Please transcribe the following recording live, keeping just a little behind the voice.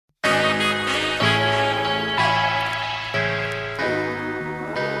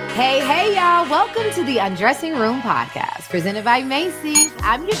Hey, y'all. Welcome to the Undressing Room podcast, presented by Macy's.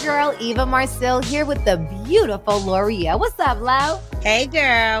 I'm your girl, Eva Marcille, here with the beautiful L'Oreal. What's up, Lo? Hey,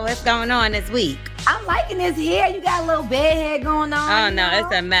 girl. What's going on this week? I'm liking this hair. You got a little bed hair going on. Oh, no.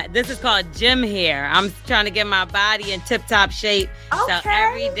 It's a mess. This is called gym hair. I'm trying to get my body in tip-top shape. Okay. So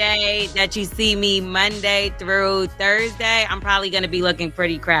every day that you see me Monday through Thursday, I'm probably going to be looking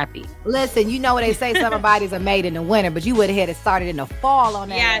pretty crappy. Listen, you know what they say, summer bodies are made in the winter, but you would have had it started in the fall on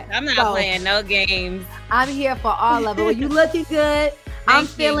that. Yes, I'm not playing no games. I'm here for all of it. Well, you looking good. I'm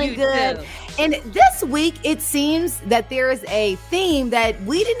feeling good. Too. And this week, it seems that there is a theme that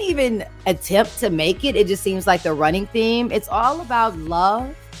we didn't even attempt to make it. It just seems like the running theme. It's all about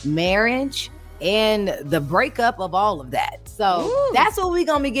love, marriage, and the breakup of all of that. So that's what we're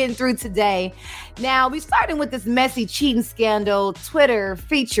going to be getting through today. Now, we started with this messy cheating scandal, Twitter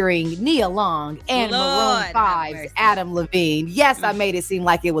featuring Nia Long and Maroon 5's Adam Levine. Yes, I made it seem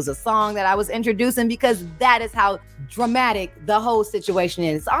like it was a song that I was introducing because that is how dramatic the whole situation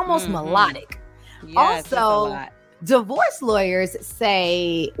is. It's almost melodic. Yes, also, divorce lawyers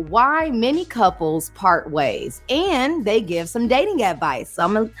say why many couples part ways, and they give some dating advice. So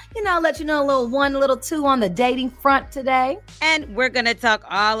I'm going to, let you know a little one, a little two on the dating front today. And we're going to talk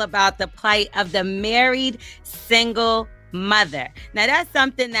all about the plight of the married single mother. Now, that's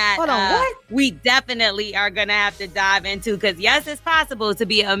something that we definitely are going to have to dive into because, yes, it's possible to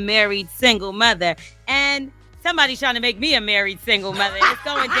be a married single mother. And somebody's trying to make me a married single mother. It's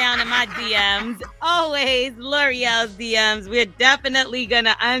going down in my DMs. Always L'Oreal's DMs. We're definitely going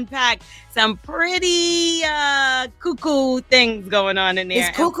to unpack some pretty cuckoo things going on in there.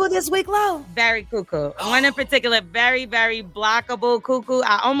 Is cuckoo this week, Lo? Very cuckoo. One in particular, very, very blockable cuckoo.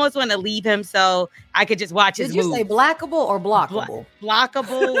 I almost want to leave him so I could just watch his moves. Did you say blackable or blockable?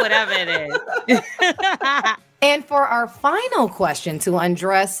 Blockable, whatever it is. And for our final question to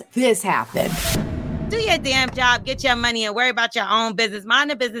undress, this happened. Do your damn job, get your money, and worry about your own business. Mind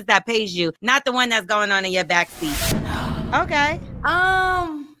the business that pays you, not the one that's going on in your backseat. Okay.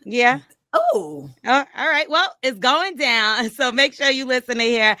 Yeah. Oh. All right. Well, it's going down. So make sure you listen to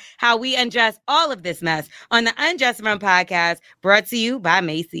hear how we undress all of this mess on the Undressing Room podcast, brought to you by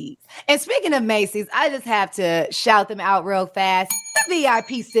Macy's. And speaking of Macy's, I just have to shout them out real fast. The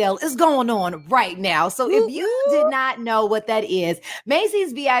VIP sale is going on right now. So if you did not know what that is,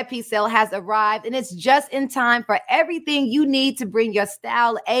 Macy's VIP sale has arrived, and it's just in time for everything you need to bring your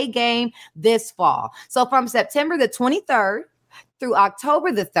style A game this fall. So from September the 23rd through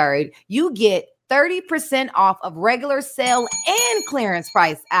October the 3rd, you get 30% off of regular sale and clearance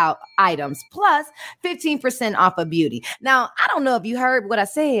price out items, plus 15% off of beauty. Now, I don't know if you heard what I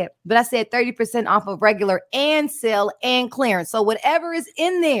said, but I said 30% off of regular and sale and clearance. So whatever is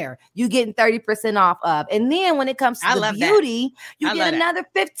in there, you getting 30% off of. And then when it comes to the beauty, you get another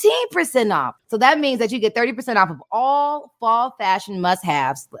 15% off. So that means that you get 30% off of all fall fashion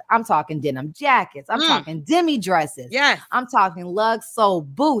must-haves. I'm talking denim jackets. I'm talking demi dresses. Yes. I'm talking lug sole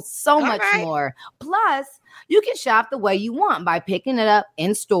boots, so much more. Plus, you can shop the way you want by picking it up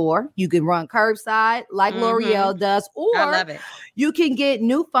in store. You can run curbside like L'Oreal does, or I love it. You can get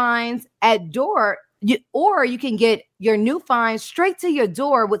new finds at door, or you can get your new finds straight to your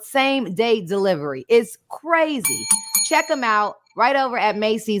door with same day delivery. It's crazy. Check them out right over at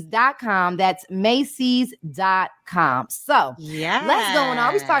Macy's.com. That's Macy's.com. So let's go on.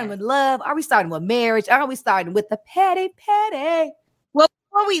 Are we starting with love? Are we starting with marriage? Are we starting with the petty? Well,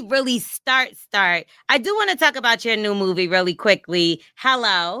 before we really start, I do want to talk about your new movie really quickly.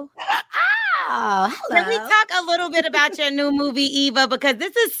 Hello. Oh, hello. Can we talk a little bit about your new movie, Eva? Because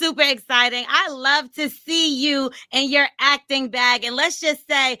this is super exciting. I love to see you in your acting bag. And let's just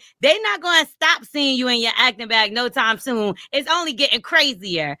say they're not going to stop seeing you in your acting bag no time soon. It's only getting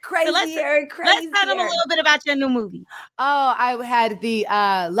crazier. Crazier. Let's tell them a little bit about your new movie. Oh, I had the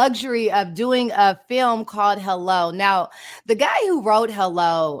luxury of doing a film called Hello. Now, the guy who wrote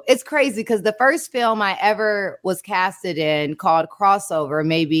Hello, it's crazy because the first film I ever was casted in called Crossover,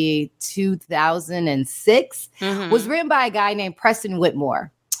 maybe 2006, was written by a guy named Preston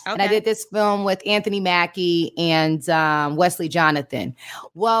Whitmore. Okay. And I did this film with Anthony Mackie and Wesley Jonathan.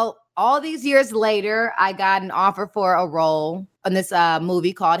 Well, all these years later, I got an offer for a role on this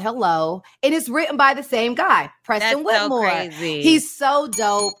movie called Hello. And it's written by the same guy, Preston Whitmore. So crazy. He's so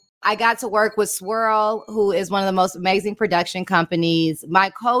dope. I got to work with Swirl, who is one of the most amazing production companies. My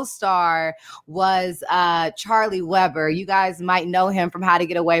co-star was Charlie Weber. You guys might know him from How to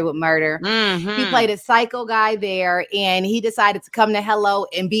Get Away with Murder. He played a psycho guy there, and he decided to come to Hello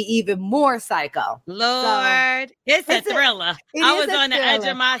and be even more psycho. Lord, it's a thriller. I was on the edge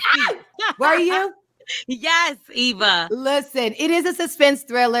of my seat. Were you? Yes, Eva. Listen, it is a suspense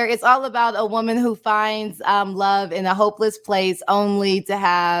thriller. It's all about a woman who finds love in a hopeless place only to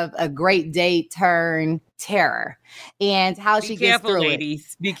have a great date turn terror, and how she gets through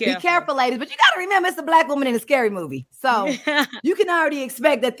ladies. it. Be careful, ladies. But you got to remember, it's a Black woman in a scary movie. So you can already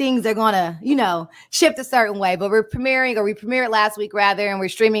expect that things are going to, shift a certain way. But we premiered last week, rather, and we're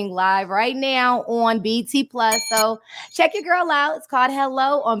streaming live right now on BET Plus. So check your girl out. It's called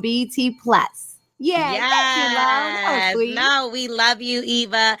Hello on BET Plus. Yeah, yes. Thank you, love. That was sweet. No, we love you,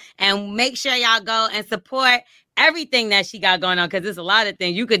 Eva. And make sure y'all go and support everything that she got going on, because there's a lot of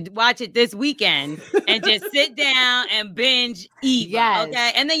things. You could watch it this weekend and just sit down and binge Eva. Yes.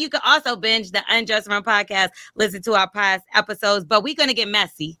 Okay. And then you could also binge the Unjust Run podcast, listen to our past episodes. But we're going to get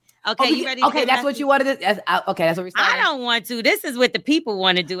messy. Okay, you ready? Okay, that's what you wanted to. Okay, that's what we're starting. I don't want to. This is what the people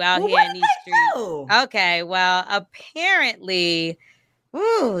want to do out here in these streets. Do? Okay, well, apparently,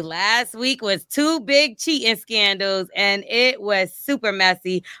 last week was 2 big cheating scandals, and it was super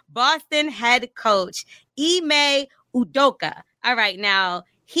messy. Boston head coach Ime Udoka. All right, now,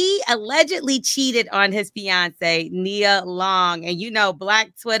 he allegedly cheated on his fiance, Nia Long. And Black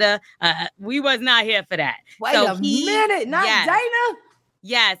Twitter, we was not here for that. Wait a minute, not Dana?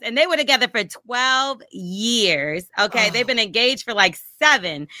 Yes, and they were together for 12 years. Okay, they've been engaged for like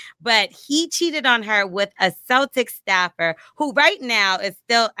 7, but he cheated on her with a Celtics staffer who right now is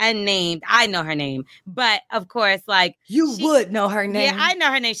still unnamed. I know her name, but of course, you would know her name. Yeah, I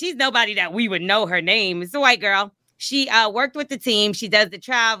know her name. She's nobody that we would know her name. It's a white girl. She worked with the team. She does the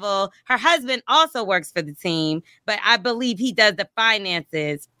travel. Her husband also works for the team, but I believe he does the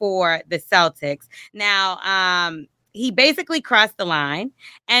finances for the Celtics. Now, he basically crossed the line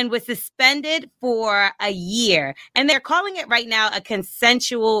and was suspended for a year. And they're calling it right now a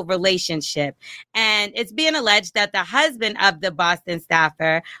consensual relationship. And it's being alleged that the husband of the Boston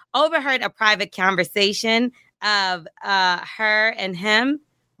staffer overheard a private conversation of her and him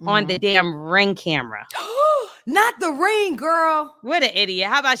on the damn Ring camera. Not the Ring, girl. What an idiot.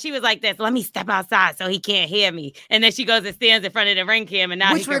 How about she was like this? Let me step outside so he can't hear me. And then she goes and stands in front of the Ring cam, and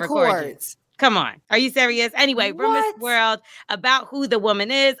now he can record you. Come on. Are you serious? Anyway, rumors swirled about who the woman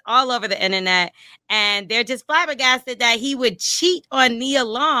is all over the internet. And they're just flabbergasted that he would cheat on Nia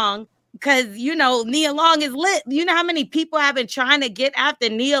Long because, Nia Long is lit. You know how many people have been trying to get after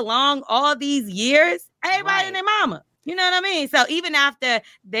Nia Long all these years? Everybody and their mama. You know what I mean? So even after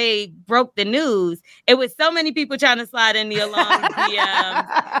they broke the news, it was so many people trying to slide in Nia Long's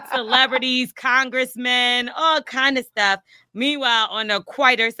DMs, celebrities, congressmen, all kind of stuff. Meanwhile, on the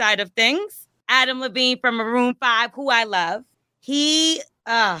quieter side of things, Adam Levine from Maroon 5, who I love, he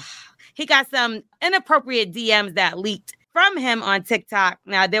got some inappropriate DMs that leaked from him on TikTok.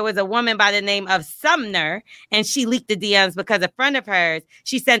 Now, there was a woman by the name of Sumner, and she leaked the DMs because a friend of hers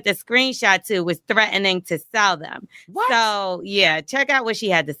she sent the screenshot to was threatening to sell them. What? So, yeah, check out what she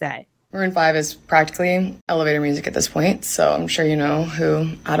had to say. Maroon 5 is practically elevator music at this point, so I'm sure you know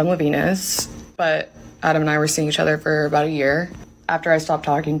who Adam Levine is. But Adam and I were seeing each other for about a year. After I stopped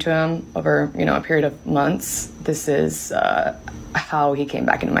talking to him over, a period of months, this is how he came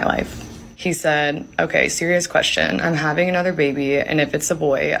back into my life. He said, okay, serious question. I'm having another baby, and if it's a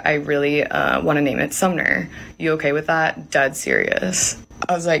boy, I really want to name it Sumner. You okay with that? Dead serious.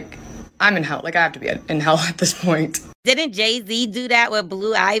 I was like, I'm in hell. I have to be in hell at this point. Didn't Jay-Z do that with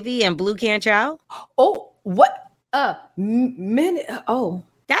Blue Ivy and Blue Cantrell? Oh, what? That's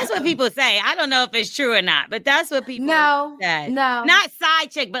what people say. I don't know if it's true or not, but that's what people say. No. Not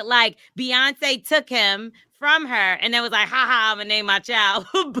side chick, but Beyonce took him from her and then was like, I'm going to name my child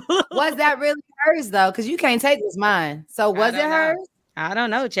Blue. Was that really hers, though? Because you can't take this mine. So was it hers? I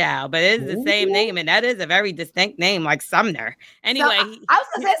don't know, child, but it's the same name, and that is a very distinct name, like Sumner. Anyway. So I was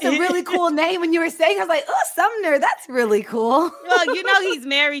going to say it's a really cool name when you were saying, I was like, oh, Sumner, that's really cool. Well, he's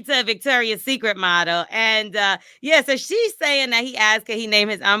married to a Victoria's Secret model, and so she's saying that he asked could he name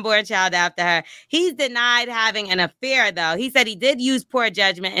his unborn child after her. He's denied having an affair, though. He said he did use poor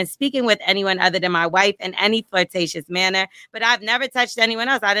judgment in speaking with anyone other than my wife in any flirtatious manner, but I've never touched anyone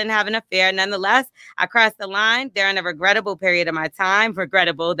else. I didn't have an affair. Nonetheless, I crossed the line during a regrettable period of my time.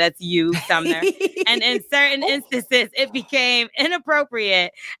 Regrettable, that's you, Sumner. And in certain instances, it became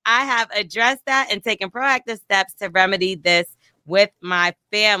inappropriate. I have addressed that and taken proactive steps to remedy this with my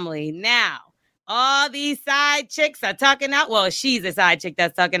family. Now, all these side chicks are talking out. Well, she's a side chick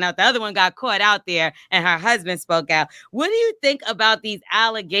that's talking out. The other one got caught out there and her husband spoke out. What do you think about these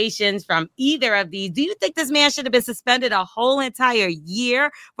allegations from either of these? Do you think this man should have been suspended a whole entire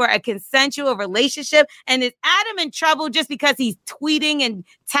year for a consensual relationship? And is Adam in trouble just because he's tweeting and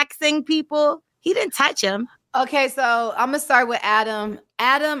texting people? He didn't touch him. Okay, so I'm gonna start with Adam.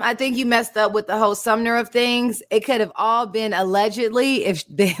 Adam, I think you messed up with the whole Sumner of things. It could have all been allegedly if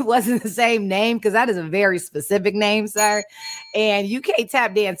it wasn't the same name, because that is a very specific name, sir. And you can't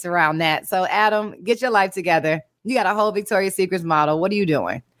tap dance around that. So, Adam, get your life together. You got a whole Victoria's Secrets model. What are you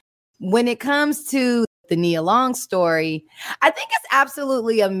doing? When it comes to the Nia Long story, I think it's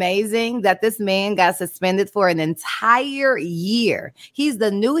absolutely amazing that this man got suspended for an entire year. He's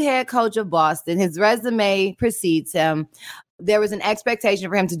the new head coach of Boston. His resume precedes him. There was an expectation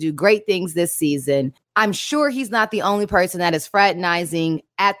for him to do great things this season. I'm sure he's not the only person that is fraternizing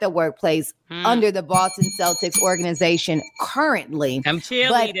at the workplace under the Boston Celtics organization currently. I'm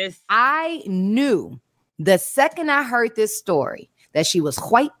cheerleaders. But I knew the second I heard this story that she was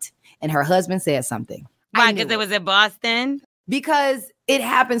white and her husband said something. Why? Because it was in Boston? Because it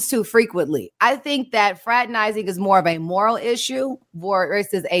happens too frequently. I think that fraternizing is more of a moral issue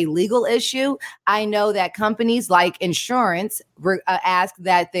versus a legal issue. I know that companies like insurance ask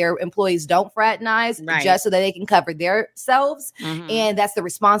that their employees don't fraternize just so that they can cover themselves. And that's the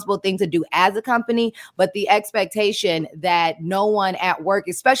responsible thing to do as a company. But the expectation that no one at work,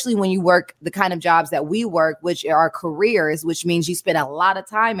 especially when you work the kind of jobs that we work, which are careers, which means you spend a lot of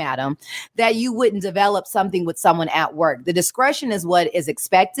time at them, that you wouldn't develop something with someone at work. The discretion is what is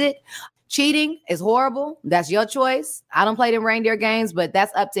expected. Cheating is horrible. That's your choice. I don't play them reindeer games, but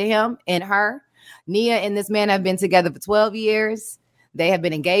that's up to him and her. Nia and this man have been together for 12 years. They have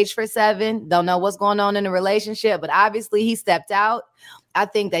been engaged for 7. Don't know what's going on in the relationship, but obviously he stepped out. I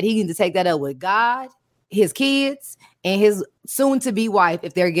think that he needs to take that up with God, his kids, and his soon-to-be wife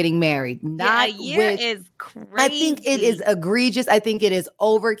if they're getting married. Not a year is crazy. I think it is egregious. I think it is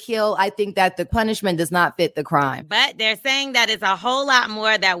overkill. I think that the punishment does not fit the crime. But they're saying that it's a whole lot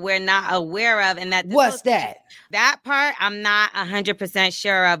more that we're not aware of. And that what's that? That part I'm not 100%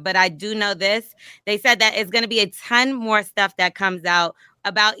 sure of, but I do know this. They said that it's going to be a ton more stuff that comes out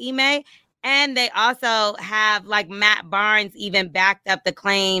about Ime. And they also have like Matt Barnes even backed up the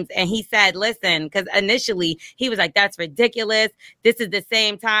claims. And he said, listen, because initially he was like, that's ridiculous. This is the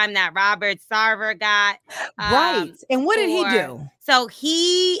same time that Robert Sarver got. Right. And what did he do? So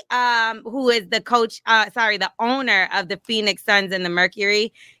he, who is the coach, the owner of the Phoenix Suns and the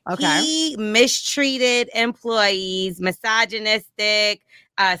Mercury, he mistreated employees, misogynistic,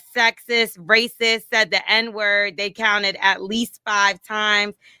 sexist, racist, said the N-word. They counted at least 5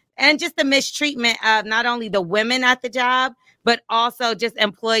 times. And just the mistreatment of not only the women at the job, but also just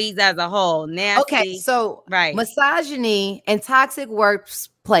employees as a whole. Nasty. Okay, so misogyny and toxic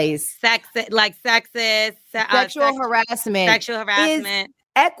workplace, sexist, sexual harassment is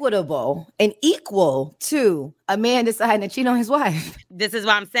equitable and equal to a man deciding to cheat on his wife. This is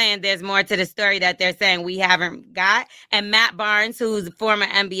why I'm saying there's more to the story that they're saying we haven't got. And Matt Barnes, who's a former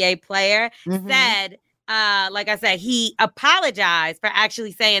NBA player, said, like I said, he apologized for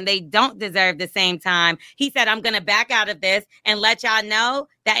actually saying they don't deserve the same time. He said, I'm going to back out of this and let y'all know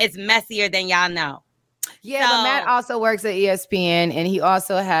that it's messier than y'all know. Yeah, but Matt also works at ESPN, and he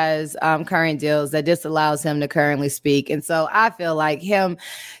also has current deals that disallows him to currently speak. And so I feel like him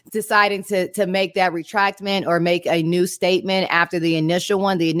deciding to make that retractment or make a new statement after the initial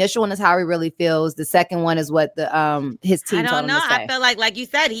one. The initial one is how he really feels. The second one is what the his team told him to say. I feel like you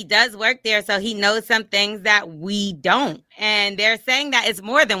said, he does work there, so he knows some things that we don't. And they're saying that it's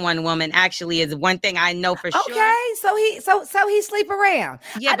more than one woman. Actually, is one thing I know for sure. Okay, so he sleep around.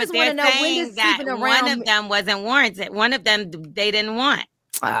 Yeah, but they're saying that one of them wasn't warranted. One of them they didn't want.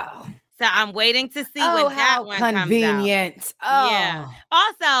 Oh. So I'm waiting to see when that one comes out. Convenient. Oh. Yeah.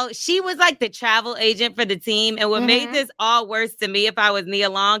 Also, she was like the travel agent for the team. And what made this all worse to me if I was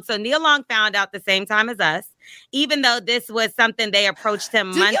Nia Long. So Nia Long found out the same time as us, even though this was something they approached him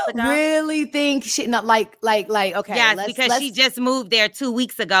months ago. Do you really think she not like okay? Yes, because she just moved there 2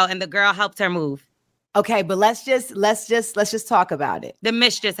 weeks ago and the girl helped her move. Okay, but let's just talk about it. The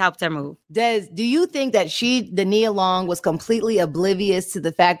mistress helped her move. Do you think that the Nia Long was completely oblivious to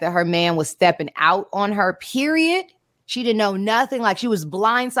the fact that her man was stepping out on her, period? She didn't know nothing. Like, she was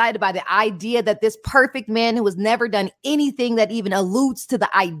blindsided by the idea that this perfect man who has never done anything that even alludes to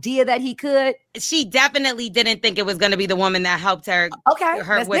the idea that he could. She definitely didn't think it was going to be the woman that helped her. Okay,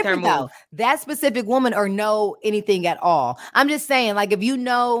 that's with her move. Though. That specific woman or know anything at all. I'm just saying, like, if you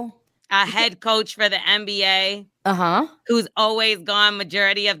know a head coach for the NBA, who's always gone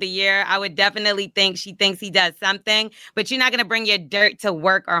majority of the year, I would definitely think she thinks he does something, but you're not going to bring your dirt to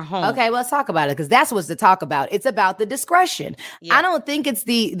work or home. Okay, well, let's talk about it, because that's what's to talk about. It's about the discretion. Yeah. I don't think it's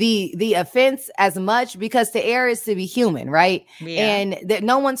the offense as much, because to err is to be human, right? Yeah. And that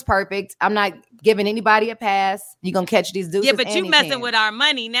no one's perfect. I'm not giving anybody a pass. You're going to catch these dudes. Yeah, but you messing with our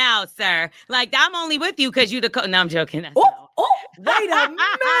money now, sir. Like, I'm only with you because you the No, I'm joking. Wait a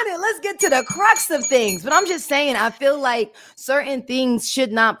minute. Let's get to the crux of things. But I'm just saying, I feel like certain things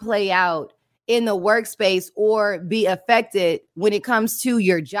should not play out in the workspace or be affected when it comes to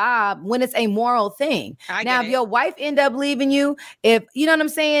your job when it's a moral thing. Now, if your wife end up leaving you, if you know what I'm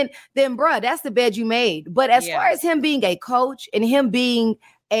saying, then bruh, that's the bed you made. But as far as him being a coach and him being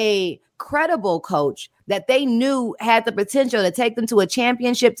a credible coach that they knew had the potential to take them to a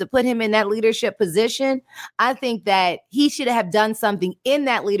championship, to put him in that leadership position, I think that he should have done something in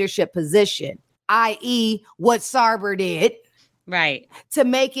that leadership position, i.e. what Sarver did. Right. To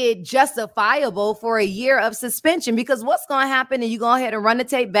make it justifiable for a year of suspension. Because what's going to happen, and you go ahead and run the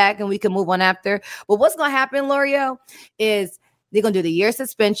tape back and we can move on after. But what's going to happen, L'Oreal, is they're going to do the year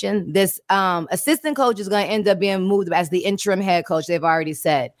suspension. This assistant coach is going to end up being moved as the interim head coach. They've already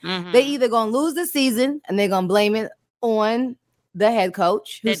said. Mm-hmm. They either going to lose the season and they're going to blame it on the head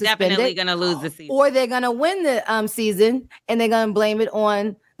coach. They're definitely going to lose the season. Or they're going to win the season and they're going to blame it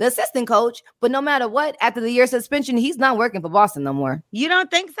on the assistant coach. But no matter what, after the year suspension, he's not working for Boston no more. You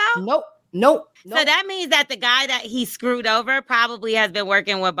don't think so? Nope. So that means that the guy that he screwed over probably has been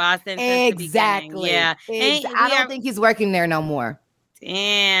working with Boston since the beginning. Yeah. I don't think he's working there no more.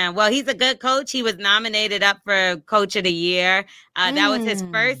 Damn. Well, he's a good coach. He was nominated up for Coach of the Year. That was his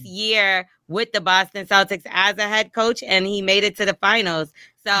first year with the Boston Celtics as a head coach, and he made it to the finals.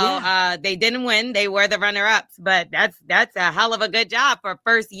 So they didn't win. They were the runner-ups, but that's a hell of a good job for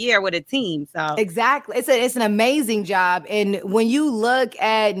first year with a team. So exactly. It's an amazing job. And when you look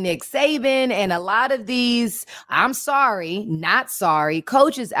at Nick Saban and a lot of these, I'm sorry, not sorry,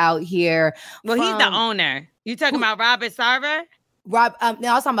 coaches out here. Well, he's the owner. You talking about Robert Sarver? No, I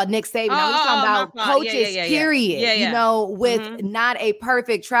was talking about Nick Saban. I was talking about coaches, period. Yeah. You know, with not a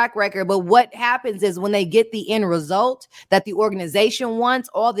perfect track record. But what happens is when they get the end result that the organization wants,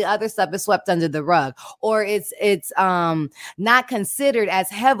 all the other stuff is swept under the rug. Or it's not considered as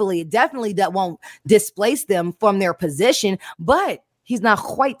heavily. Definitely that won't displace them from their position. But he's not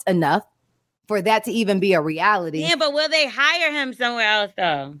quite enough for that to even be a reality. Yeah, but will they hire him somewhere else,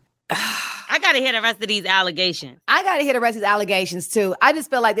 though? I got to hear the rest of these allegations. I got to hear the rest of these allegations, too. I just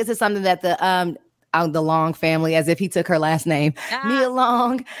feel like this is something that the Long family, as if he took her last name, Nia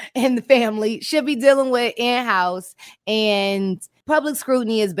Long and the family should be dealing with in-house. And public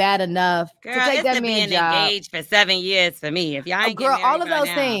scrutiny is bad enough to take that man's job. Engaged for 7 years for me. If y'all ain't all of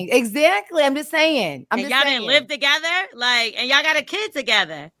those things. Exactly. I'm just saying. Y'all didn't live together? And y'all got a kid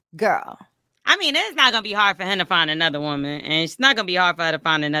together. Girl. I mean, it's not going to be hard for him to find another woman, and it's not going to be hard for her to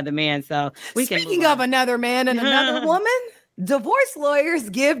find another man. So Speaking of another man and another woman, divorce lawyers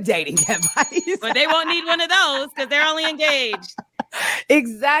give dating advice. But they won't need one of those because they're only engaged.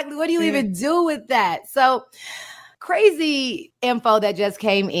 Exactly. What do you even do with that? So crazy info that just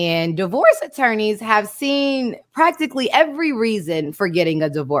came in. Divorce attorneys have seen practically every reason for getting a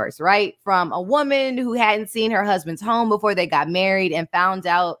divorce, right? From a woman who hadn't seen her husband's home before they got married and found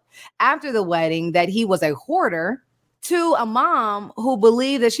out after the wedding that he was a hoarder, to a mom who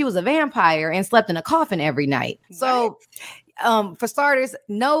believed that she was a vampire and slept in a coffin every night. So for starters,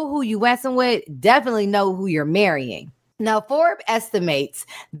 know who you messing with. Definitely know who you're marrying. Now, Forbes estimates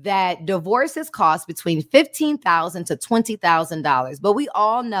that divorces cost between $15,000 to $20,000. But we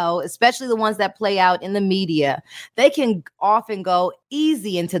all know, especially the ones that play out in the media, they can often go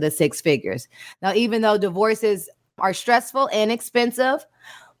easy into the six figures. Now, even though divorces are stressful and expensive,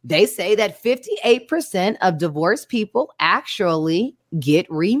 they say that 58% of divorced people actually get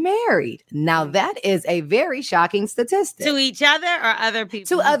remarried. Now, that is a very shocking statistic. To each other or other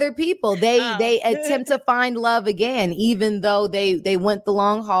people? To other people. They attempt to find love again, even though they went the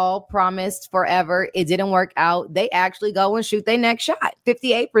long haul, promised forever. It didn't work out. They actually go and shoot their next shot.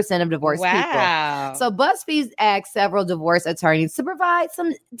 58% of divorced people. So BuzzFeed asked several divorce attorneys to provide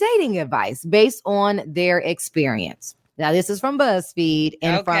some dating advice based on their experience. Now, this is from BuzzFeed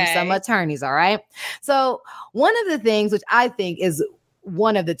and from some attorneys, all right? So one of the things which I think is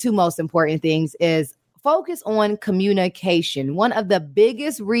one of the two most important things is focus on communication. One of the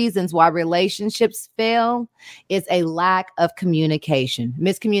biggest reasons why relationships fail is a lack of communication.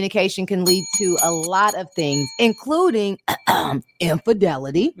 Miscommunication can lead to a lot of things, including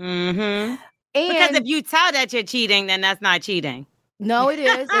infidelity. Mm-hmm. Because if you tell that you're cheating, then that's not cheating. No, it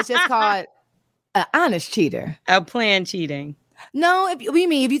is. It's just called an honest cheater. A planned cheating. No, if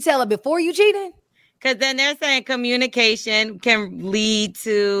you tell her before you cheating? Because then they're saying communication can lead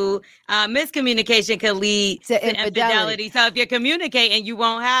to miscommunication can lead to infidelity. So if you're communicating, you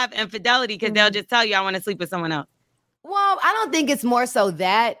won't have infidelity because they'll just tell you, I want to sleep with someone else. Well, I don't think it's more so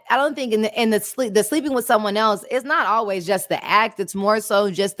that. I don't think in the sleeping with someone else, it's not always just the act. It's more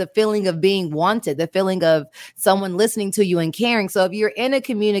so just the feeling of being wanted, the feeling of someone listening to you and caring. So if you're in a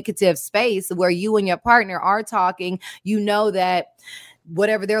communicative space where you and your partner are talking, you know that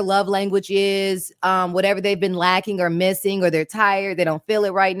whatever their love language is, whatever they've been lacking or missing, or they're tired, they don't feel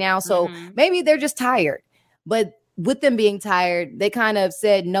it right now. So maybe they're just tired. But with them being tired, they kind of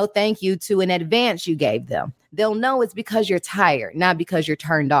said no thank you to an advance you gave them. They'll know it's because you're tired, not because you're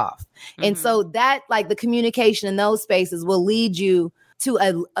turned off. And so that, like, the communication in those spaces will lead you to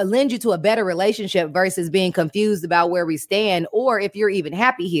lend you to a better relationship versus being confused about where we stand, or if you're even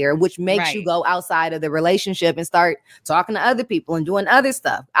happy here, which makes you go outside of the relationship and start talking to other people and doing other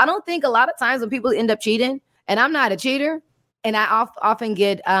stuff. I don't think a lot of times when people end up cheating, and I'm not a cheater, and I often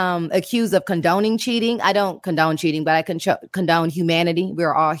get accused of condoning cheating. I don't condone cheating, but I condone humanity.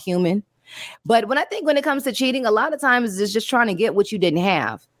 We're all human. But when it comes to cheating, a lot of times it's just trying to get what you didn't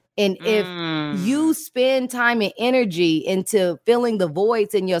have. And if you spend time and energy into filling the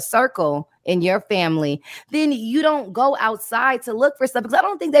voids in your circle, in your family, then you don't go outside to look for stuff. Because I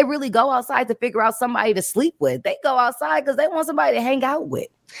don't think they really go outside to figure out somebody to sleep with. They go outside because they want somebody to hang out with.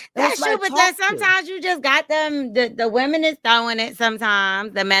 That's true, but then sometimes you just got them. The women is throwing it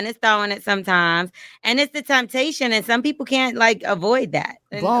sometimes. The men is throwing it sometimes. And it's the temptation. And some people can't avoid that.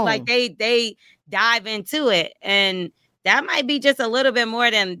 And, they dive into it. And that might be just a little bit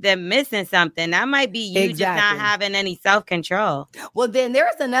more than missing something. That might be you just not having any self-control. Well, then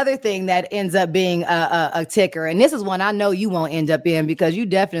there's another thing that ends up being a ticker. And this is one I know you won't end up in, because you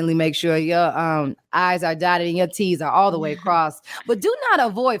definitely make sure your I's are dotted and your T's are all the way across. But do not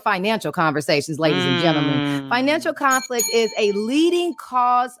avoid financial conversations, ladies and gentlemen. Financial conflict is a leading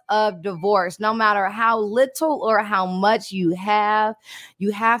cause of divorce. No matter how little or how much you have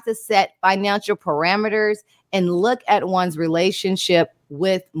to set financial parameters and look at one's relationship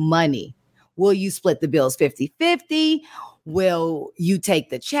with money. Will you split the bills 50-50? Will you take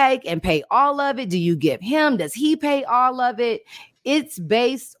the check and pay all of it? Do you give him? Does he pay all of it? It's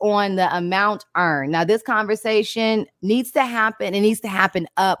based on the amount earned. Now, this conversation needs to happen. It needs to happen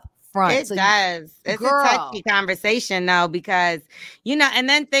up front. It does. It's a touchy conversation, though, because, and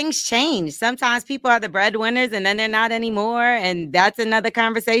then things change. Sometimes people are the breadwinners and then they're not anymore. And that's another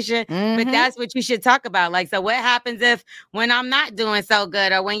conversation. But that's what you should talk about. So what happens if when I'm not doing so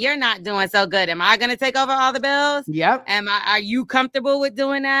good, or when you're not doing so good? Am I going to take over all the bills? Yep. Are you comfortable with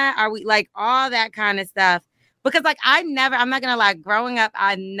doing that? Are we all that kind of stuff? Because I'm not going to lie, growing up,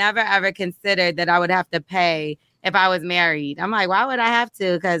 I never, ever considered that I would have to pay if I was married. I'm like, why would I have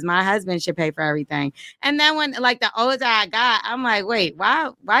to? Because my husband should pay for everything. And then when the older I got, I'm like, wait,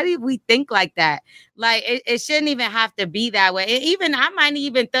 why did we think like that? It shouldn't even have to be that way. I might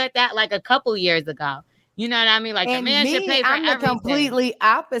even thought that a couple years ago. You know what I mean? The man should pay for everything. I'm the completely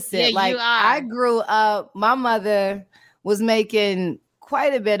opposite. Yeah, you are. I grew up, my mother was making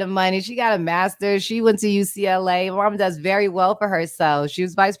quite a bit of money. She got a master's. She went to UCLA. My mom does very well for herself. She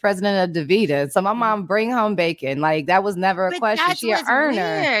was vice president of DaVita. So my mom bring home bacon. That was never a question. She an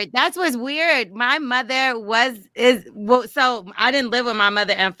earner. That's what's weird. My mother so I didn't live with my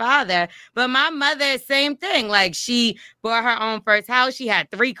mother and father, but my mother, same thing. She bought her own first house. She had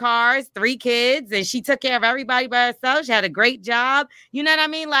 3 cars, 3 kids, and she took care of everybody by herself. She had a great job. You know what I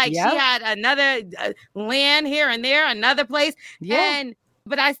mean? She had another land here and there, another place. Yeah.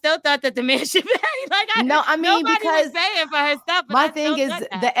 But I still thought that the man should pay. Nobody because was paying for her stuff. My thing is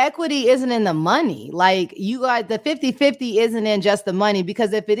the equity isn't in the money. You got the 50-50 isn't in just the money,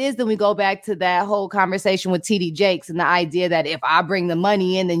 because if it is, then we go back to that whole conversation with TD Jakes and the idea that if I bring the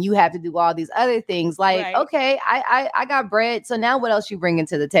money in, then you have to do all these other things. Okay, I got bread. So now what else you bringing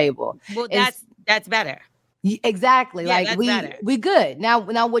to the table? Well, that's better. Exactly. Yeah, we good.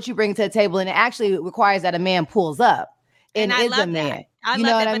 Now what you bring to the table, and it actually requires that a man pulls up. And is a man. I you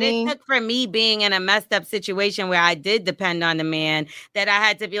know love what it, but it took for me being in a messed up situation where I did depend on the man, that I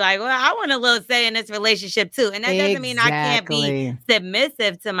had to be well, I want a little say in this relationship too. And that doesn't mean I can't be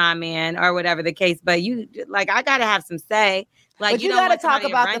submissive to my man or whatever the case, but I got to have some say. But you got to talk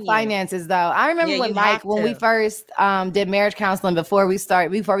about the finances, though. I remember when we first did marriage counseling before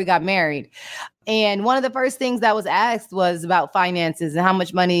we got married. And one of the first things that was asked was about finances and how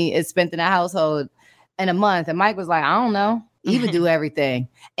much money is spent in a household in a month. And Mike was like, I don't know. He would do everything.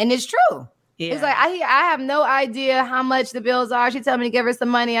 And it's true. Yeah. It's I have no idea how much the bills are. She tell me to give her some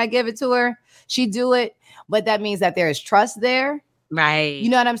money. I give it to her. She do it. But that means that there is trust there. Right. You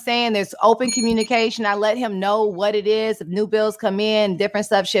know what I'm saying? There's open communication. I let him know what it is. If new bills come in, different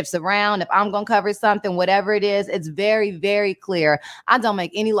stuff shifts around. If I'm going to cover something, whatever it is, it's very, very clear. I don't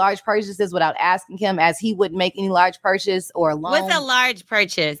make any large purchases without asking him, as he wouldn't make any large purchase or loan. What's a large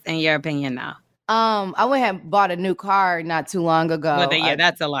purchase in your opinion, though? I went and bought a new car not too long ago. Well,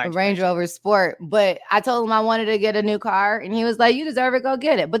 that's a large Range Rover Sport. But I told him I wanted to get a new car, and he was like, "You deserve it. Go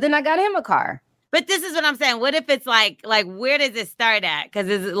get it." But then I got him a car. But this is what I'm saying. What if it's like where does it start at? Because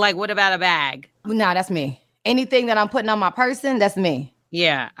it's like, what about a bag? No, that's me. Anything that I'm putting on my person, that's me.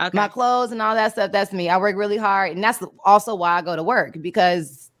 Yeah. Okay. My clothes and all that stuff, that's me. I work really hard. And that's also why I go to work,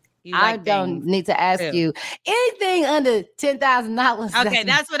 because I don't need to ask you anything under $10,000. Okay,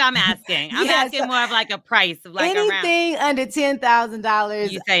 that's what I'm asking. I'm asking more of like a price of like anything around. Under $10,000.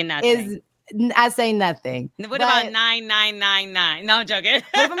 You say nothing. I say nothing. What about 9,999? No, I'm joking.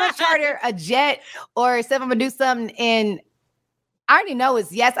 But if I'm gonna charter a jet, or if I'm gonna do something, and I already know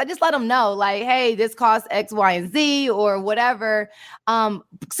it's yes, I just let him know, like, hey, this costs X, Y, and Z, or whatever,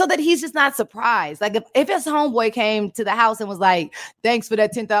 so that he's just not surprised. Like if his homeboy came to the house and was like, "Thanks for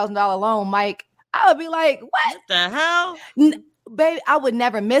that $10,000 loan, Mike," I would be like, "What the hell?" Baby, I would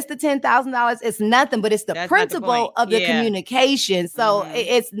never miss the $10,000. It's nothing, but it's the principle of the communication. So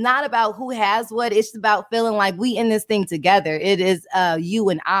it's not about who has what. It's about feeling like we in this thing together. It is you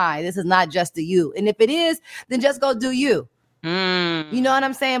and I. This is not just a you. And if it is, then just go do you. You know what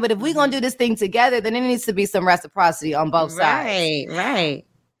I'm saying? But if we're going to do this thing together, then it needs to be some reciprocity on both sides. Right.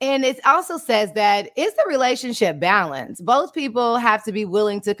 And it also says that it's the relationship balance. Both people have to be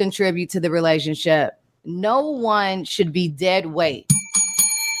willing to contribute to the relationship. No one should be dead weight.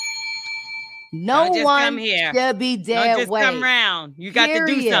 No one should be dead weight. Don't just weight. come around. You got to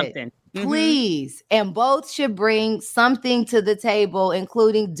do something. Please. And both should bring something to the table,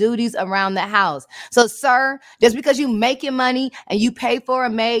 including duties around the house. So, sir, just because you make your money and you pay for a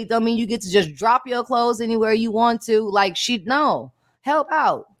maid, don't mean you get to just drop your clothes anywhere you want to. Like, help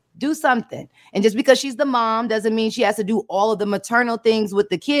out. Do something. And just because she's the mom doesn't mean she has to do all of the maternal things with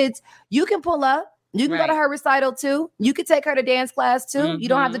the kids. You can pull up. You can go to her recital too. You can take her to dance class too. You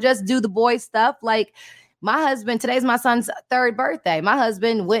don't have to just do the boy stuff. Like my husband, today's my son's 3rd birthday. My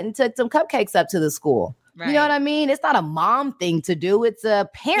husband went and took some cupcakes up to the school. Right. You know what I mean? It's not a mom thing to do. It's a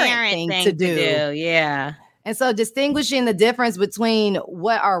parent thing to do. Yeah. And so distinguishing the difference between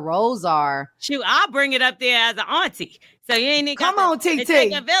what our roles are. Shoot, I'll bring it up there as an auntie. So you ain't come on, TT.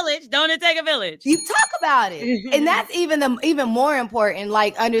 Take a village. Don't it take a village? You talk about it. And that's even more important,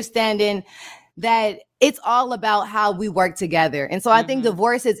 like understanding that it's all about how we work together. And so I think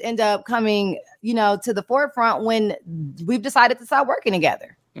divorces end up coming, to the forefront when we've decided to start working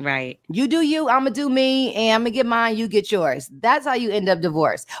together. Right. You do you, I'm going to do me, and I'm going to get mine, you get yours. That's how you end up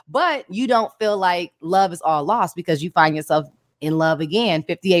divorced. But you don't feel like love is all lost because you find yourself in love again.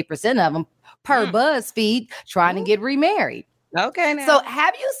 58% of them per BuzzFeed trying to get remarried. Okay. Now. So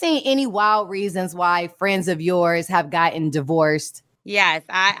have you seen any wild reasons why friends of yours have gotten divorced? Yes,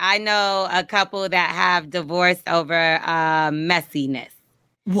 I know a couple that have divorced over messiness.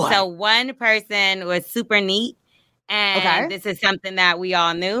 What? So one person was super neat, and this is something that we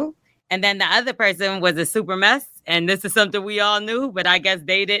all knew. And then the other person was a super mess, and this is something we all knew, but I guess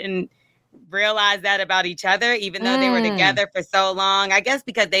they didn't realize that about each other, even though they were together for so long. I guess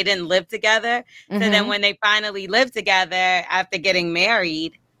because they didn't live together. So then when they finally lived together after getting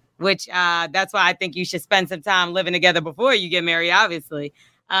married, which that's why I think you should spend some time living together before you get married, obviously.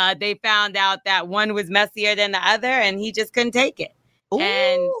 They found out that one was messier than the other, and he just couldn't take it.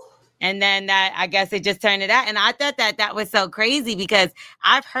 And then that, I guess it just turned it out. And I thought that was so crazy because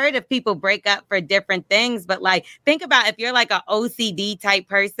I've heard of people break up for different things. But like, think about if you're like an OCD type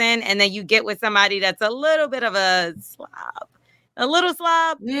person and then you get with somebody that's a little bit of a slob. A little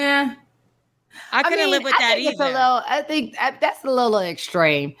slob. Yeah. I couldn't live with that either. I think that's a little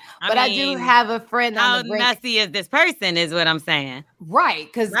extreme. I do have a friend. How messy is this person is what I'm saying. Right.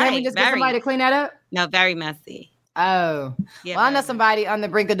 Because can we just get somebody to clean that up? No, very messy. Oh. Yeah, well, I know somebody on the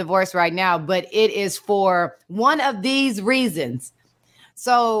brink of divorce right now, but it is for one of these reasons.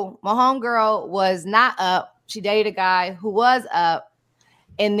 So my homegirl was not up. She dated a guy who was up.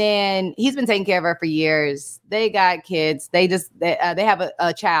 And then he's been taking care of her for years. They got kids. They have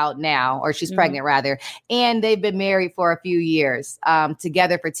a child now, or she's pregnant rather. And they've been married for a few years,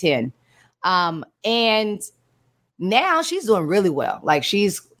 together for 10. And now she's doing really well. Like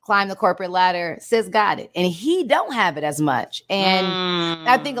she's climbed the corporate ladder. Sis got it. And he don't have it as much. And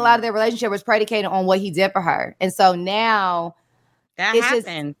I think a lot of their relationship was predicated on what he did for her. And so now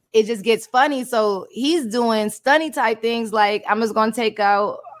it just gets funny. So he's doing stunny type things like, I'm just going to take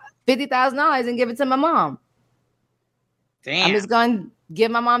out $50,000 and give it to my mom. Damn. I'm just going to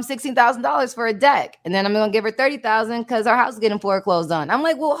give my mom $16,000 for a deck. And then I'm going to give her $30,000 because our house is getting foreclosed on. I'm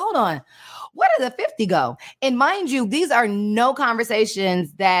like, well, hold on. Where did the 50 go? And mind you, these are no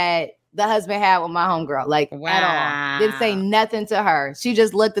conversations that the husband had with my homegirl, like at all. Didn't say nothing to her. She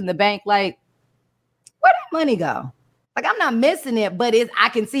just looked in the bank like, where'd that money go? Like, I'm not missing it, but I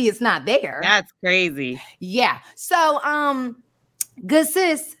can see it's not there. That's crazy. Yeah. So, good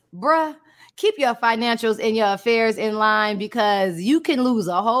sis, bruh, keep your financials and your affairs in line because you can lose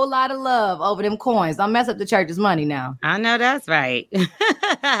a whole lot of love over them coins. Don't mess up the church's money now. I know that's right.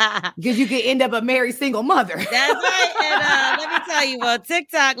 Because you could end up a married single mother. That's right. And let me tell you, well,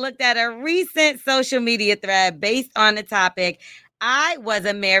 TikTok looked at a recent social media thread based on the topic, I was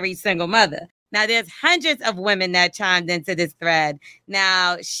a married single mother. Now, there's hundreds of women that chimed into this thread.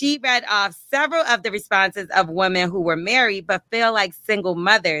 Now, she read off several of the responses of women who were married but feel like single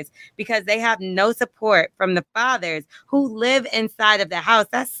mothers because they have no support from the fathers who live inside of the house.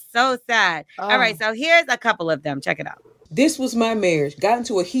 That's so sad. All right, so here's a couple of them. Check it out. This was my marriage. Got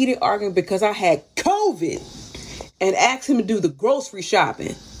into a heated argument because I had COVID and asked him to do the grocery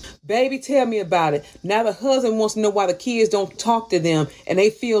shopping. Baby, tell me about it. Now the husband wants to know why the kids don't talk to them and they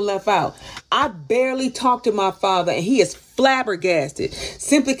feel left out. I barely talk to my father and he is flabbergasted.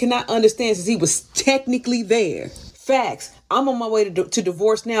 Simply cannot understand since he was technically there. Facts. I'm on my way to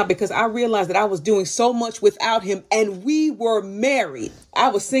divorce now because I realized that I was doing so much without him and we were married. I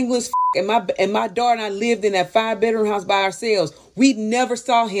was single as and my daughter and I lived in that 5-bedroom house by ourselves. We never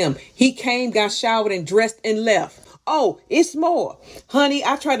saw him. He came, got showered and dressed and left. Oh, it's more. Honey,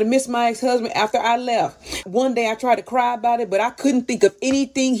 I tried to miss my ex-husband after I left. One day I tried to cry about it, but I couldn't think of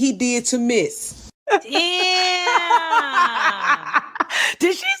anything he did to miss. Damn.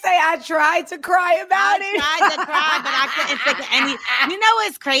 Did she say I tried to cry about it? I tried to cry, but I couldn't think of any. You know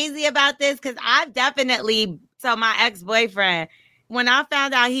what's crazy about this? Because I've definitely, so my ex-boyfriend, when I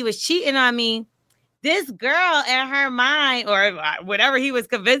found out he was cheating on me, this girl in her mind, or whatever he was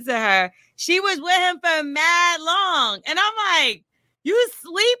convincing her, she was with him for mad long. And I'm like, you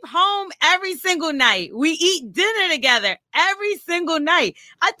sleep home every single night. We eat dinner together every single night.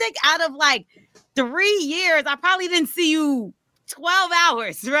 I think out of like 3 years, I probably didn't see you 12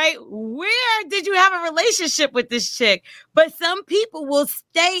 hours, right? Where did you have a relationship with this chick? But some people will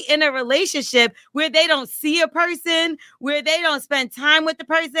stay in a relationship where they don't see a person, where they don't spend time with the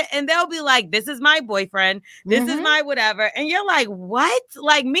person, and they'll be like, this is my boyfriend, this is my whatever. And you're like, what?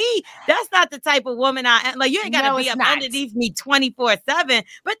 Like me, that's not the type of woman I am. Like, you ain't gotta be up underneath me 24/7,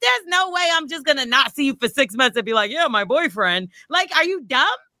 but there's no way I'm just gonna not see you for 6 months and be like, yeah, my boyfriend. Like, are you dumb?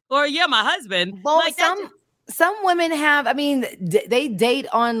 Or yeah, my husband. Well, like some women have, I mean, they date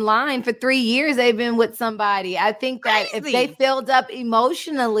online for 3 years. They've been with somebody. I think that if they filled up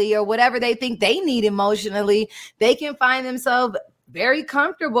emotionally or whatever they think they need emotionally, they can find themselves very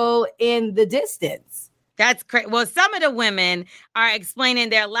comfortable in the distance. That's crazy. Well, some of the women are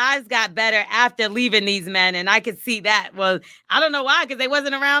explaining their lives got better after leaving these men. And I could see that. Well, I don't know why, because they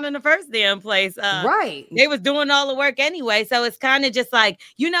wasn't around in the first damn place. Right. They was doing all the work anyway. So it's kind of just like,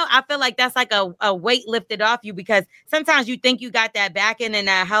 I feel like that's like a weight lifted off you because sometimes you think you got that backing and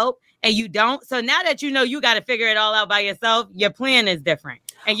that help and you don't. So now that you got to figure it all out by yourself, your plan is different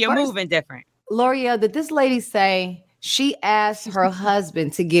and you're moving different. L'Oreal, did this lady say she asked her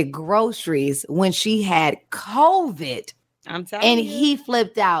husband to get groceries when she had COVID? I'm telling you. And he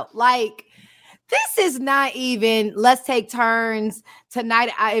flipped out. Like, this is not even, let's take turns. Tonight,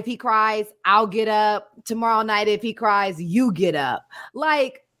 if he cries, I'll get up. Tomorrow night, if he cries, you get up.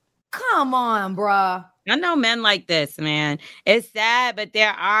 Like, come on, bruh. I know men like this, man. It's sad, but there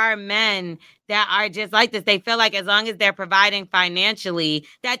are men that are just like this. They feel like as long as they're providing financially,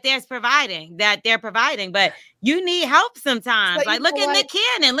 that they're providing. But you need help sometimes. Like, look at Nick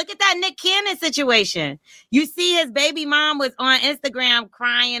Cannon. Look at that Nick Cannon situation. You see his baby mom was on Instagram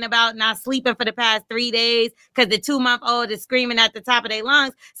crying about not sleeping for the past 3 days because the 2-month-old is screaming at the top of their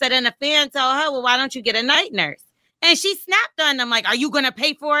lungs. So then the fan told her, well, why don't you get a night nurse? And she snapped on them like, are you going to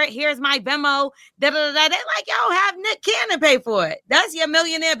pay for it? Here's my Venmo. They're like, yo, have Nick Cannon pay for it. That's your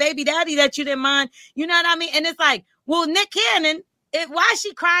millionaire baby daddy that you didn't mind. You know what I mean? And it's like, well, Nick Cannon, why is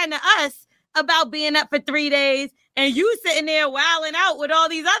she crying to us about being up for 3 days and you sitting there wilding out with all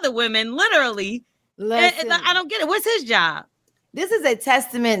these other women, literally? And I don't get it. What's his job? This is a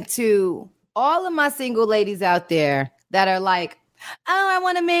testament to all of my single ladies out there that are like, oh, I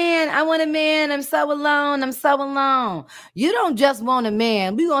want a man. I'm so alone. You don't just want a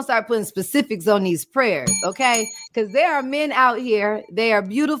man. We're going to start putting specifics on these prayers, okay? Because there are men out here. They are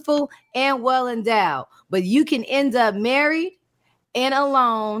beautiful and well endowed. But you can end up married and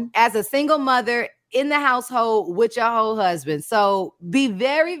alone as a single mother in the household with your whole husband. So be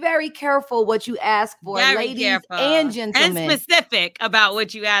very, very careful what you ask for, very ladies careful. And gentlemen. And specific about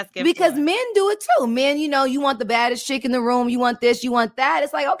what you ask for. Because men do it too. Men, you want the baddest chick in the room. You want this, you want that.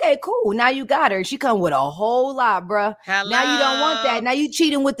 It's like, okay, cool. Now you got her. She come with a whole lot, bruh. Hello. Now you don't want that. Now you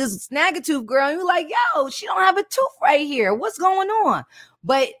cheating with this snagger-tooth girl. And you're like, yo, she don't have a tooth right here. What's going on?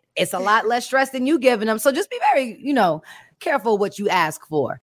 But it's a lot less stress than you giving them. So just be very, careful what you ask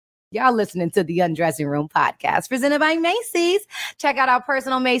for. Y'all listening to the Undressing Room podcast presented by Macy's. Check out our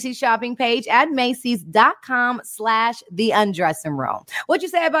personal Macy's shopping page at Macy's.com/The Undressing Room. What you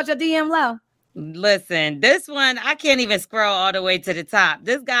say about your DM, Lo? Listen, this one, I can't even scroll all the way to the top.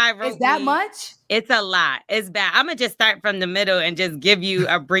 This guy wrote Is that much? It's a lot. It's bad. I'm going to just start from the middle and just give you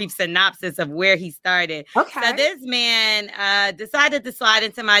a brief synopsis of where he started. Okay. So this man decided to slide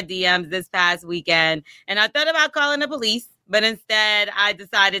into my DMs this past weekend, and I thought about calling the police. But instead, I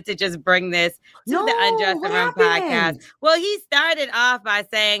decided to just bring this to the Undressing Room podcast. Well, he started off by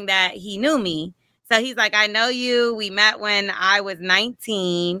saying that he knew me. So he's like, I know you. We met when I was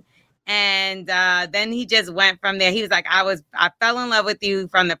 19. And then he just went from there. He was like, I fell in love with you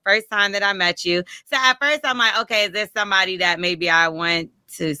from the first time that I met you. So at first, I'm like, okay, is this somebody that maybe I went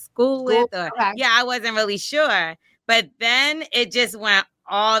to school with? Or, okay. Yeah, I wasn't really sure. But then it just went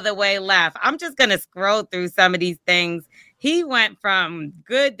all the way left. I'm just going to scroll through some of these things. He went from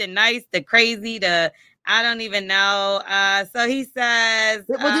good to nice to crazy to I don't even know. So he says,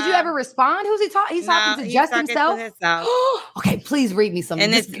 well, did you ever respond? Who's he talking? He's talking to just himself. Okay, please read me something.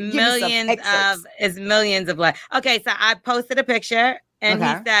 And it's millions of likes. Okay, so I posted a picture and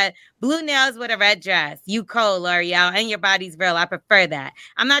he said, blue nails with a red dress. You cold, L'Oreal, and your body's real. I prefer that.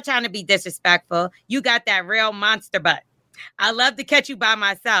 I'm not trying to be disrespectful. You got that real monster butt. I love to catch you by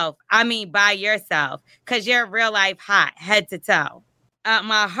myself. I mean, by yourself, because you're real life hot, head to toe.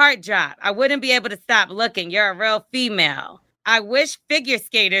 My heart dropped. I wouldn't be able to stop looking. You're a real female. I wish figure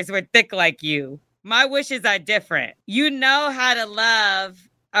skaters were thick like you. My wishes are different. You know how to love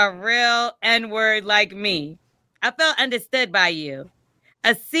a real N-word like me. I felt understood by you.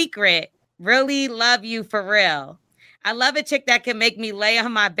 A secret. Really love you for real. I love a chick that can make me lay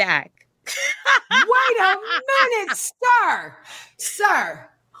on my back. Wait a minute, sir.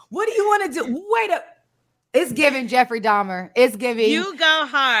 What do you want to do? It's giving Jeffrey Dahmer. It's giving. You go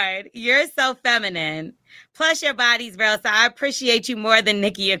hard. You're so feminine. Plus your body's real, so I appreciate you more than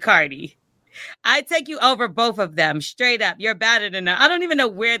Nicki or Cardi. I take you over both of them, straight up. You're better than them. I don't even know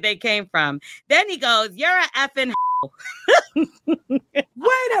where they came from. Then he goes, you're a effing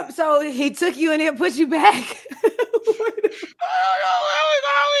Wait up. So he took you in here and put you back. I don't know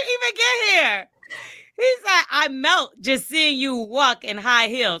how we even get here. He's like, I melt just seeing you walk in high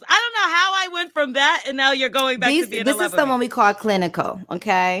heels. I don't know how I went from that, and now you're going back to being This is someone we call clinical,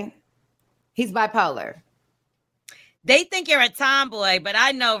 okay? He's bipolar. They think you're a tomboy, but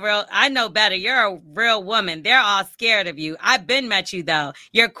I know better. You're a real woman. They're all scared of you. I've been met you, though.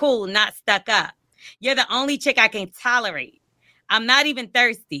 You're cool, not stuck up. You're the only chick I can tolerate. I'm not even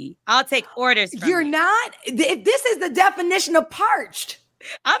thirsty. I'll take orders from You're not? This is the definition of parched.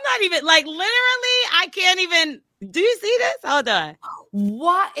 I'm not even, literally, I can't even. Do you see this? Hold on.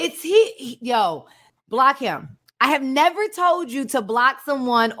 What? Yo, block him. I have never told you to block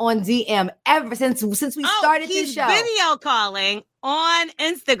someone on DM ever since we started this show. He's video calling on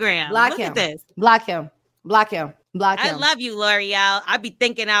Instagram. Look at this. Block him. I love you, L'Oreal. I be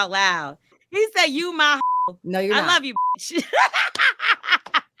thinking out loud. He said, you my No, you're not. I love you, bitch.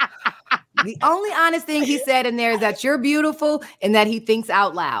 The only honest thing he said in there is that you're beautiful and that he thinks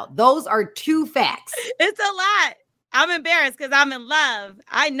out loud. Those are two facts. It's a lot. I'm embarrassed because I'm in love.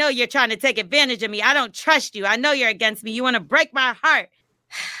 I know you're trying to take advantage of me. I don't trust you. I know you're against me. You want to break my heart.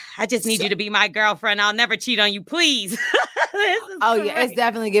 I just need you to be my girlfriend. I'll never cheat on you, please. Yeah, it's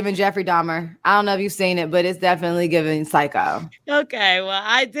definitely giving Jeffrey Dahmer. I don't know if you've seen it, but it's definitely giving Psycho. Okay, well,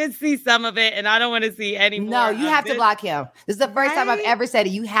 I did see some of it, and I don't want to see any more. No, you have to block him. This is the first time I've ever said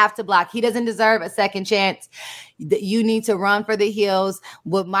it. You have to block. He doesn't deserve a second chance. You need to run for the hills.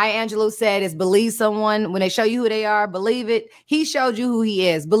 What Maya Angelou said is believe someone. When they show you who they are, believe it. He showed you who he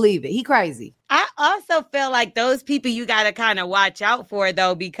is. Believe it. He crazy. I also feel like those people you got to kind of watch out for,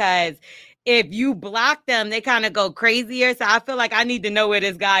 though, because if you block them, they kind of go crazier. So I feel like I need to know where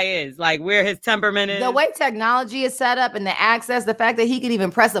this guy is, like where his temperament is. The way technology is set up and the access, the fact that he can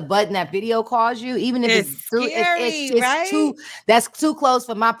even press a button that video calls you, even if it's scary, right? That's too close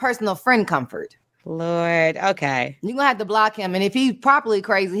for my personal friend comfort. Lord, okay. You're going to have to block him. And if he's properly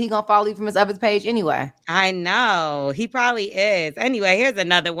crazy, he's going to follow you from his other page anyway. I know. He probably is. Anyway, here's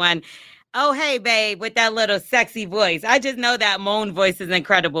another one. Oh, hey, babe, with that little sexy voice. I just know that moan voice is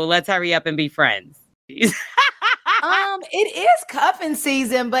incredible. Let's hurry up and be friends. It is cuffing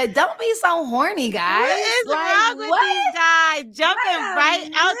season, but don't be so horny, guys. What is wrong with these guys jumping right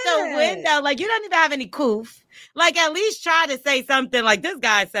out the window? Like, you don't even have any coof. Like, at least try to say something like this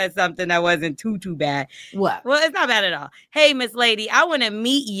guy said something that wasn't too bad. What? Well, it's not bad at all. Hey, Miss Lady, I want to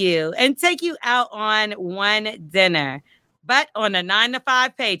meet you and take you out on one dinner, but on a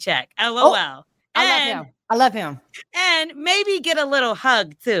 9-to-5 paycheck. LOL. Oh, I love him. And maybe get a little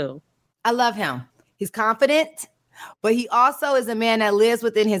hug, too. I love him. He's confident, but he also is a man that lives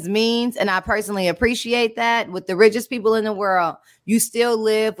within his means. And I personally appreciate that. With the richest people in the world, you still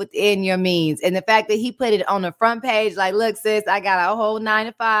live within your means. And the fact that he put it on the front page, like, look, sis, I got a whole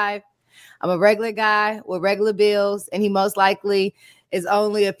 9-to-5. I'm a regular guy with regular bills. And he most likely is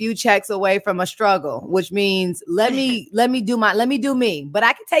only a few checks away from a struggle, which means let me do me. But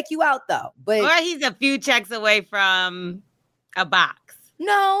I can take you out, though. But or he's a few checks away from a box.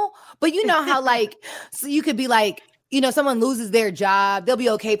 No, but you know how so you could be like, someone loses their job. They'll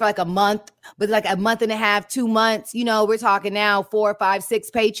be okay for like a month, but like a month and a half, 2 months, we're talking now 4, 5, 6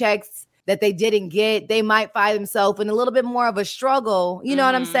 paychecks that they didn't get. They might find themselves in a little bit more of a struggle. You know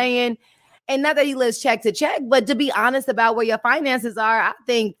what I'm saying? And not that he lives check to check, but to be honest about where your finances are, I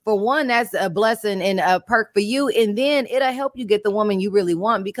think for one, that's a blessing and a perk for you. And then it'll help you get the woman you really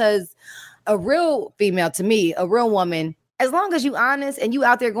want, because a real female, to me, a real woman, as long as you honest and you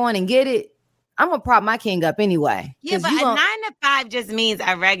out there going and get it, I'm going to prop my king up anyway. Yeah, but a 9-to-5 just means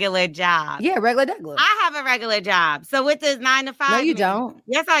a regular job. Yeah, regular. I have a regular job. So what does 9-to-5 No, you don't.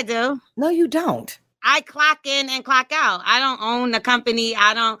 Yes, I do. No, you don't. I clock in and clock out. I don't own the company.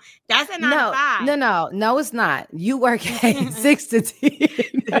 That's a 9-to-5. No, it's not. You work at 6 to 10.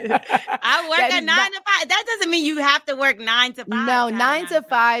 I work at 9-to-5. That doesn't mean you have to work 9-to-5. No,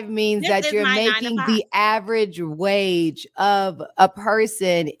 9-to-5 means that you're making the average wage of a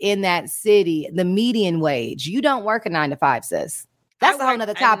person in that city, the median wage. You don't work a 9-to-5, sis. That's a whole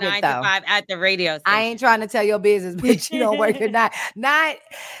nother topic, 9 though. 9 to 5 at the radio station. I ain't trying to tell your business, but you don't work at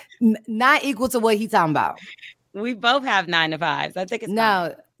not equal to what he's talking about. We both have 9-to-5s. I think it's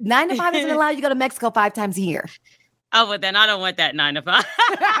no 9-to-5 doesn't allow you to go to Mexico 5 times a year. Oh, well, then I don't want that 9-to-5.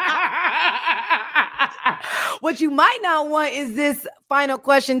 What you might not want is this final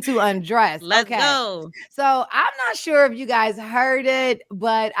question to undress. Let's go. So I'm not sure if you guys heard it,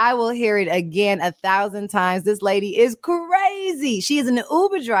 but I will hear it again 1,000 times. This lady is crazy. She is an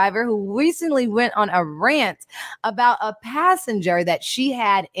Uber driver who recently went on a rant about a passenger that she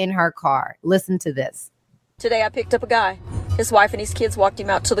had in her car. Listen to this. Today I picked up a guy. His wife and his kids walked him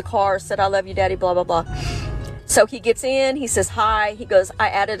out to the car, said, "I love you, Daddy," blah, blah, blah. So he gets in, he says, "Hi." He goes, "I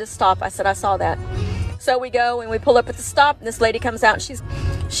added a stop." I said, "I saw that." So we go and we pull up at the stop, and this lady comes out and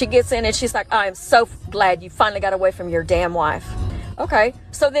she gets in and she's like, "I am so glad you finally got away from your damn wife." Okay.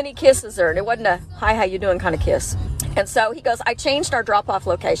 So then he kisses her, and it wasn't a "hi, how you doing" kind of kiss. And so he goes, "I changed our drop-off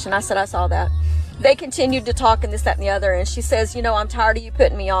location." I said, "I saw that." They continued to talk and this, that, and the other. And she says, "I'm tired of you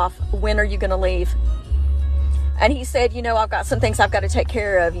putting me off. When are you going to leave?" And he said, "I've got some things I've got to take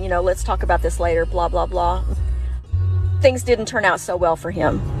care of. Let's talk about this later, blah, blah, blah." Things didn't turn out so well for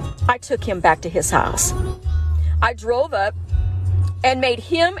him. I took him back to his house. I drove up and made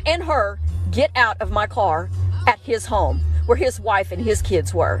him and her get out of my car at his home where his wife and his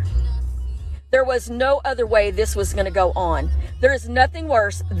kids were. There was no other way this was going to go on. There is nothing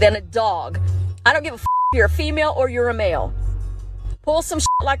worse than a dog. I don't give a f*** if you're a female or you're a male. Pull some shit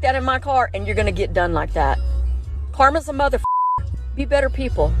like that in my car and you're going to get done like that. Karma's a mother. Be better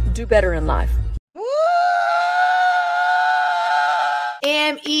people. Do better in life.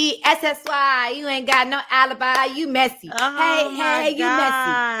 MESSY, you ain't got no alibi, you messy. Oh hey, you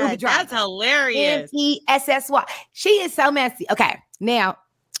messy. Uber driver. That's hilarious. MESSY. She is so messy. Okay, now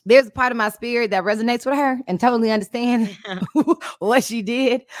there's a part of my spirit that resonates with her and totally understand what she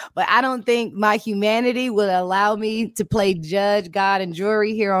did, but I don't think my humanity will allow me to play judge, God, and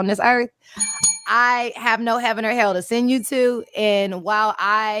jury here on this earth. I have no heaven or hell to send you to, and while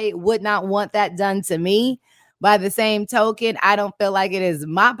I would not want that done to me, by the same token, I don't feel like it is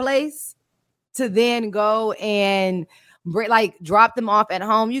my place to then go and drop them off at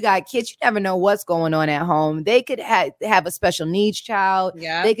home. You got kids. You never know what's going on at home. They could have a special needs child.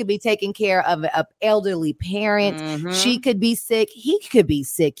 Yeah. They could be taking care of an elderly parent. Mm-hmm. She could be sick. He could be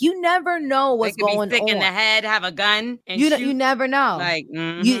sick. You never know what's going on. They could be sick in the head, have a gun, and you never know.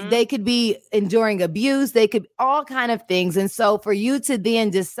 They could be enduring abuse. They could all kind of things. And so for you to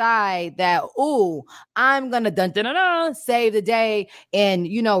then decide that, I'm gonna save the day and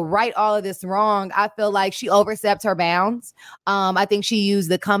right all of this wrong, I feel like she overstepped her bounds. I think she used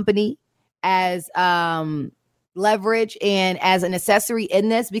the company as leverage and as an accessory in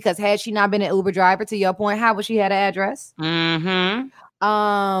this, because had she not been an Uber driver, to your point, how would she had an address?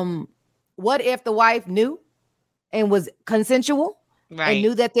 What if the wife knew and was consensual? Right. And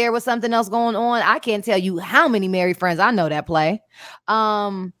knew that there was something else going on? I can't tell you how many married friends I know that play.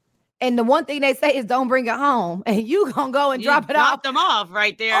 And the one thing they say is don't bring it home, and you gonna go and drop them off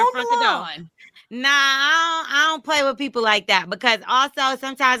right there in front of the door. Nah, I don't play with people like that, because also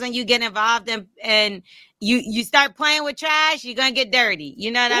sometimes when you get involved and you start playing with trash, you're gonna get dirty.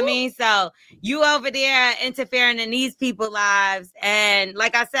 You know what I mean? So you over there interfering in these people's lives, and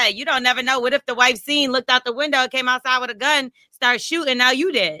like I said, you don't never know. What if the wife looked out the window, came outside with a gun, start shooting? Now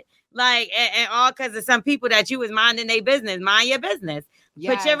you did. Like, and all because of some people that you was minding their business. Mind your business.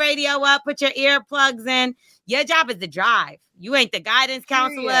 Yes. Put your radio up, put your earplugs in. Your job is to drive. You ain't the guidance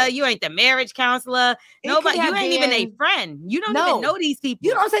counselor. You ain't the marriage counselor. Nobody. You ain't even a friend. You don't even know these people.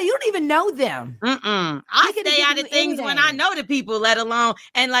 You don't even know them. I stay out of things when I know the people, let alone.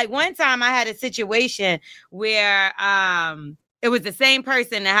 And like one time I had a situation where it was the same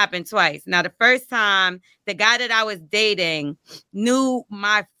person that happened twice. Now, the first time, the guy that I was dating knew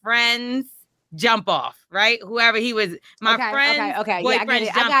my friend's jump off, right? Whoever he was, my friend's boyfriend's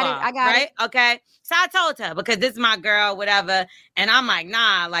jump off, right? Okay. So I told her, because this is my girl, whatever. And I'm like,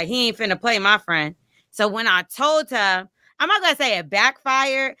 nah, like he ain't finna play my friend. So when I told her, I'm not gonna say it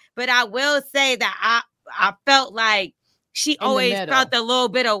backfired, but I will say that I felt like she always felt a little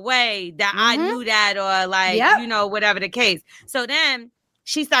bit away that I knew that, or like, you know, whatever the case. So then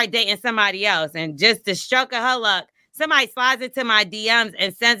she started dating somebody else, and just the stroke of her luck, somebody slides into my DMs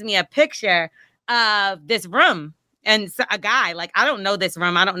and sends me a picture of this room. And so a guy, like, I don't know this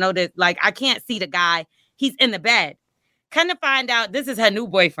room. I don't know this. Like, I can't see the guy. He's in the bed. Come to find out, this is her new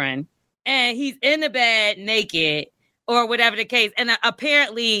boyfriend. And he's in the bed naked, or whatever the case. And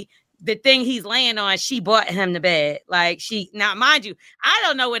apparently the thing he's laying on, she bought him the bed. Like, now mind you, I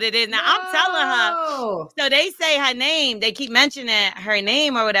don't know what it is. Now I'm telling her. So they say her name. They keep mentioning her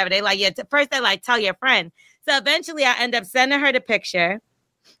name or whatever. They like, first they like, tell your friend. So eventually I end up sending her the picture.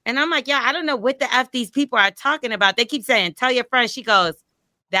 And I'm like, I don't know what the F these people are talking about. They keep saying, tell your friend. She goes,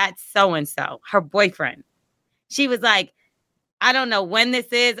 that's so-and-so, her boyfriend. She was like, I don't know when this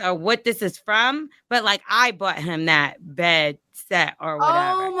is or what this is from, but like I bought him that bed set or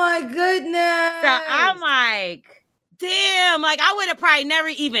whatever. Oh my goodness. So I'm like, damn, like I would have probably never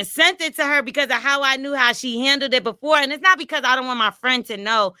even sent it to her because of how I knew how she handled it before. And it's not because I don't want my friend to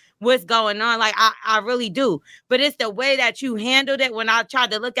know what's going on. Like I really do. But it's the way that you handled it when I tried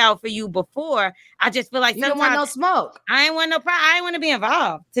to look out for you before. I just feel like you don't want no smoke. I ain't want no problem. I ain't want to be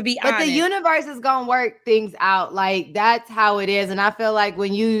involved, to be honest. But the universe is going to work things out. Like that's how it is. And I feel like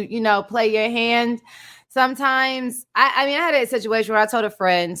when you play your hand, sometimes, I mean, I had a situation where I told a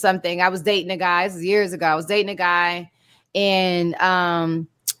friend something. I was dating a guy. This was years ago. I was dating a guy, and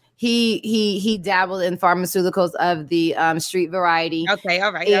he dabbled in pharmaceuticals of the street variety. Okay,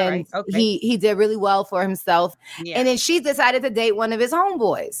 all right, Okay. He did really well for himself. Yeah. And then she decided to date one of his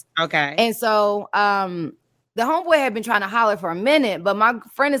homeboys. Okay. And so the homeboy had been trying to holler for a minute, but my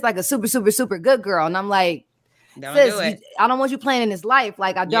friend is like a super, super, super good girl. And I'm like, sis, I don't want you playing in his life.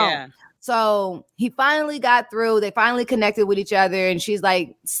 Like, I don't. Yeah. So he finally got through. They finally connected with each other, and she's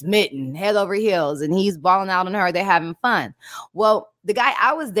like smitten, head over heels, and he's balling out on her. They're having fun. Well, the guy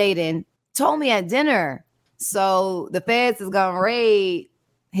I was dating told me at dinner, so the feds is going to raid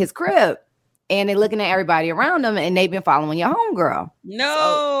his crib, and they're looking at everybody around them, and they've been following your homegirl.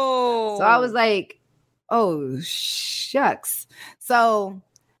 No. So I was like, oh, shucks. So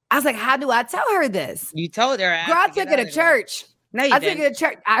I was like, how do I tell her this? You told her. Girl, I took her to church. No, I took her to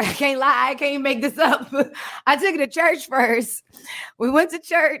church. I can't lie. I can't make this up. I took her to church first. We went to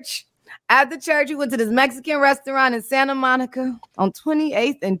church. After church, we went to this Mexican restaurant in Santa Monica on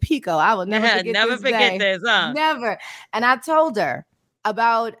 28th and Pico. I will never forget this, huh? Never. And I told her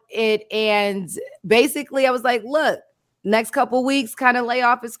about it. And basically, I was like, look, next couple weeks, kind of lay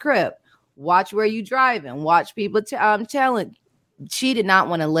off his crib. Watch where you driving. Watch people challenge. She did not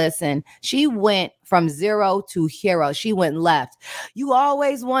want to listen. She went from zero to hero. She went left. You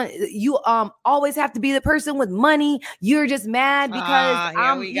always have to be the person with money. You're just mad because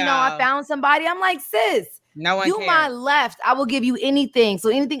I found somebody. I'm like, sis, no one cares. My left. I will give you anything. So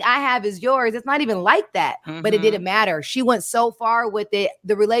anything I have is yours. It's not even like that, but it didn't matter. She went so far with it.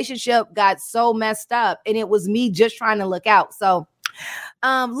 The relationship got so messed up, and it was me just trying to look out. So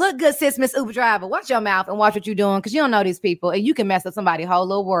look good, sis, Miss Uber driver. Watch your mouth and watch what you're doing, because you don't know these people, and you can mess up somebody's whole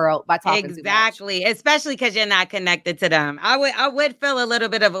little world by talking exactly too much. Especially because you're not connected to them. I would feel a little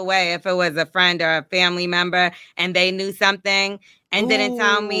bit of a way if it was a friend or a family member and they knew something and didn't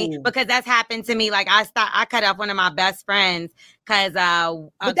tell me, because that's happened to me. Like I cut off one of my best friends because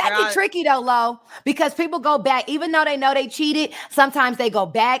but that get tricky though, Lo, because people go back, even though they know they cheated. Sometimes they go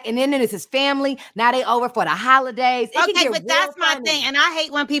back, and then it's his family. Now they over for the holidays. Okay, but that's my thing, and I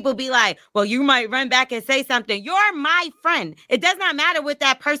hate when people be like, "Well, you might run back and say something." You're my friend. It does not matter what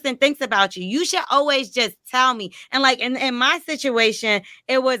that person thinks about you. You should always just tell me. And like in my situation,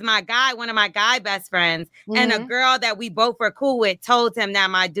 it was one of my guy best friends, and a girl that we both were cool with told him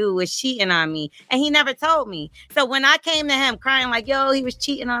that my dude was cheating on me, and he never told me. So when I came to him crying like, yo, he was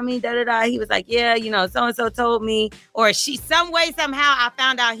cheating on me, da-da-da, he was like, yeah, so-and-so told me, or some way, somehow I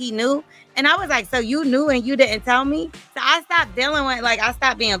found out he knew. And I was like, so you knew and you didn't tell me? So I stopped dealing with, I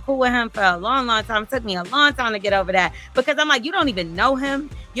stopped being cool with him for a long, long time. It took me a long time to get over that, because I'm like, you don't even know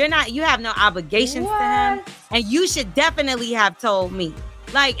him. You have no obligations to him. And you should definitely have told me.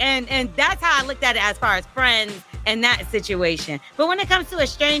 And that's how I looked at it as far as friends in that situation. But when it comes to a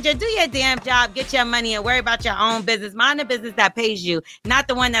stranger, do your damn job, get your money, and worry about your own business. Mind the business that pays you, not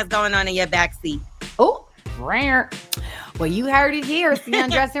the one that's going on in your backseat. Oh, rare. Well, you heard it here. It's the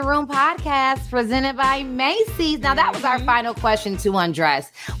Undressing Room podcast presented by Macy's. Now, that was our final question to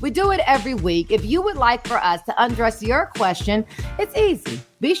undress. We do it every week. If you would like for us to undress your question, it's easy.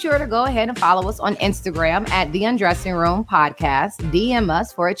 Be sure to go ahead and follow us on Instagram at The Undressing Room Podcast. DM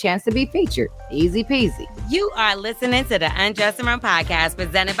us for a chance to be featured. Easy peasy. You are listening to the Undressing Room Podcast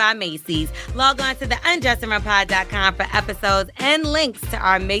presented by Macy's. Log on to the undressingroompod.com for episodes and links to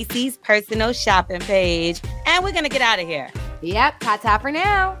our Macy's personal shopping page. And we're going to get out of here. Yep. Ta-ta for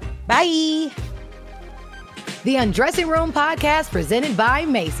now. Bye. The Undressing Room Podcast presented by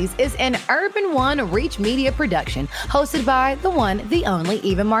Macy's is an Urban One Reach Media production, hosted by the one, the only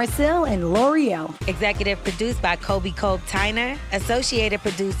Eva Marcille and L'Oreal. Executive produced by Kobe Tyner. Associated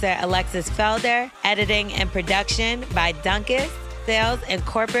producer Alexis Felder. Editing and production by Dunkus. Sales and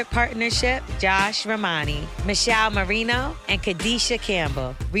corporate partnership, Josh Ramani, Michelle Marino, and Kadisha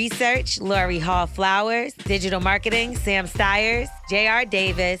Campbell. Research, Lori Hall Flowers. Digital marketing, Sam Stiers, J.R.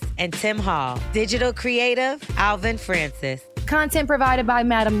 Davis, and Tim Hall. Digital creative, Alvin Francis. Content provided by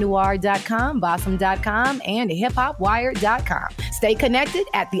MadameNoir.com, Bossum.com, and HipHopWire.com. Stay connected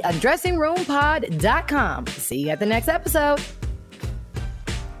at theundressingroompod.com. See you at the next episode.